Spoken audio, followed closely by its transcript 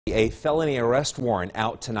A felony arrest warrant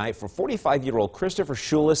out tonight for 45-year-old Christopher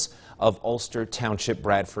Schulis of Ulster Township,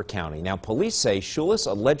 Bradford County. Now, police say Schulis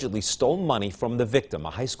allegedly stole money from the victim, a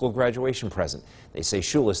high school graduation present. They say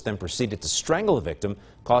Schulis then proceeded to strangle the victim,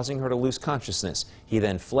 causing her to lose consciousness. He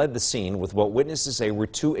then fled the scene with what witnesses say were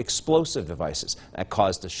 2 explosive devices that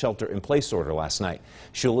caused a shelter-in-place order last night.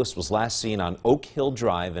 Schulis was last seen on Oak Hill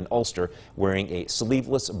Drive in Ulster wearing a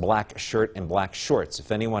sleeveless black shirt and black shorts.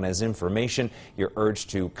 If anyone has information, you're urged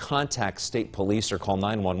to contact state police or call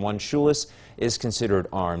 911. Schulis is considered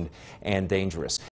armed and dangerous.